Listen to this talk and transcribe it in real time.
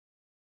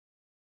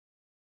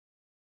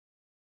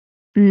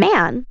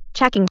Man,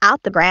 checking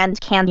out the Grand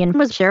Canyon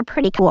was sure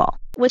pretty cool.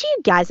 What do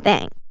you guys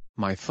think?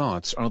 My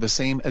thoughts are the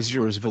same as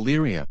yours,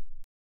 Valeria.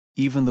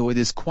 Even though it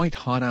is quite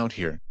hot out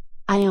here.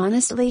 I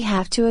honestly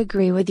have to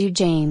agree with you,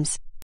 James.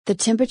 The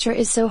temperature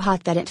is so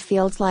hot that it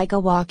feels like a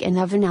walk-in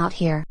oven out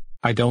here.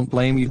 I don't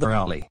blame you there,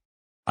 Ali.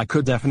 I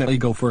could definitely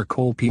go for a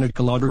cold pina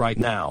colada right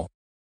now.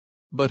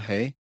 But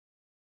hey,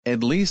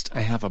 at least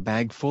I have a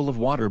bag full of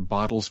water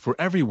bottles for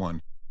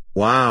everyone.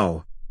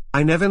 Wow.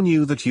 I never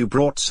knew that you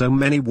brought so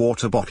many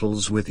water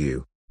bottles with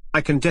you.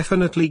 I can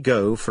definitely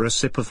go for a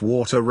sip of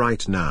water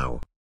right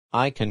now.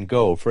 I can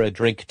go for a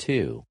drink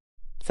too.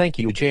 Thank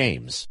you,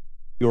 James.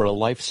 You're a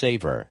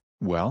lifesaver.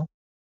 Well,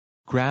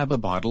 grab a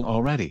bottle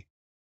already.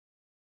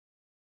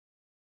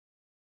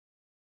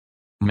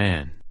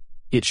 Man.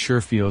 It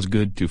sure feels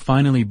good to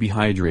finally be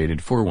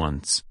hydrated for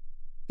once.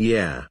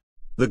 Yeah.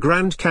 The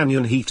Grand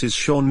Canyon heat is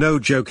sure no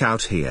joke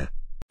out here.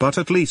 But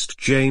at least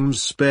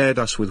James spared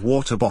us with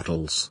water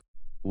bottles.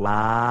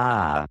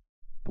 Wow.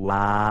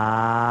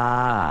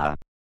 Wow.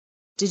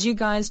 Did you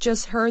guys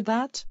just heard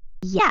that?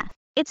 Yeah,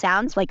 it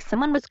sounds like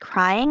someone was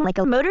crying like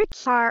a motor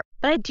car,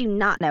 but I do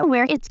not know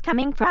where it's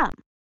coming from.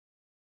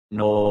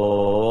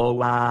 No.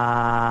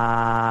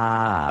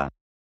 Wow.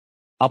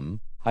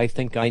 I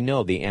think I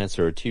know the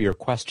answer to your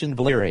question,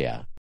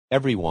 Valeria.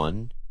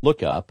 Everyone,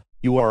 look up,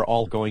 you are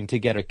all going to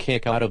get a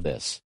kick out of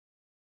this.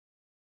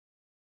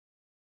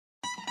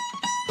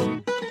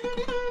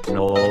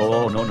 No,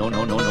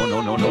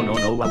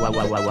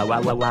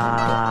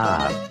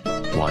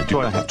 Why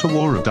do I have to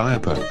wear a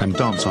diaper and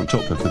dance on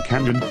top of the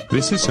canyon?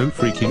 This is so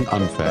freaking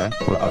unfair.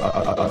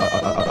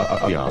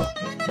 Yeah.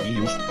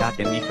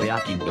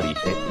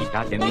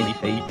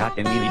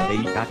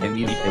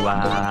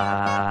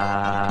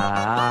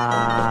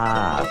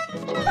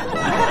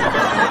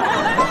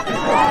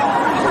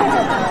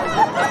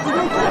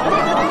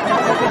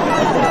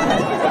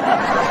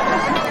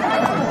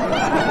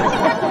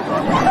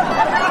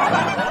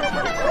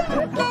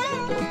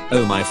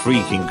 Oh my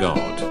freaking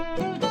god.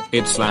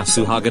 It's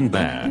Lasso Huggin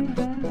Bear.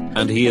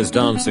 And he is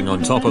dancing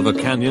on top of a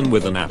canyon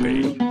with a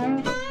nappy.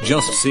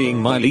 Just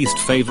seeing my least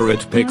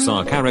favorite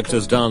Pixar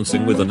characters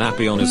dancing with a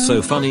nappy on is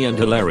so funny and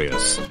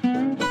hilarious.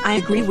 I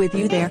agree with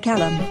you there,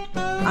 Callum.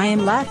 I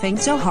am laughing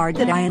so hard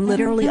that I am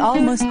literally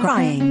almost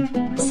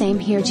crying. Same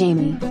here,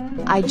 Jamie.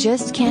 I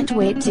just can't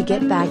wait to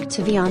get back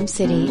to Vion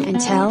City and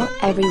tell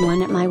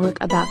everyone at my work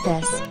about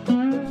this.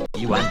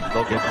 You want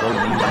Pokeball,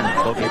 you want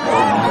Pokeball,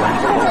 you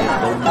want